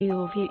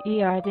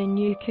OVER, the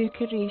new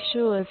cookery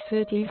show of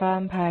Foodie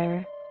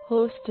Vampire,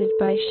 hosted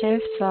by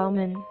Chef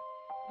Salmon.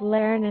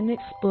 Learn and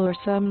explore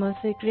some of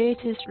the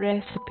greatest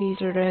recipes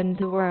around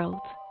the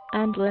world,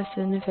 and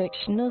listen to a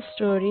fictional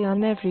story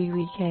on every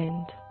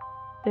weekend.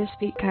 This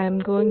week I'm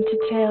going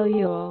to tell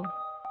you all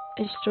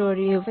a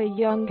story of a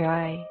young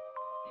guy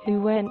who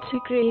went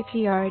to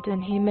graveyard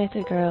and he met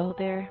a girl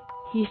there.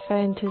 He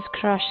found his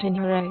crush in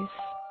her house,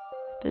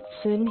 but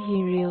soon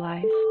he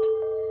realized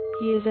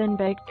he is in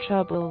big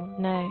trouble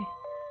now.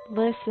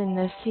 Listen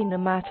to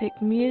cinematic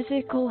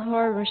musical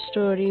horror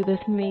story with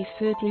me,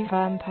 Foodie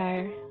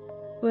Vampire.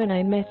 When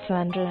I Met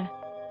Sandra,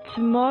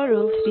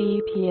 tomorrow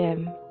 3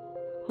 p.m.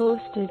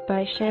 Hosted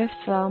by Chef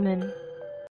Salmon.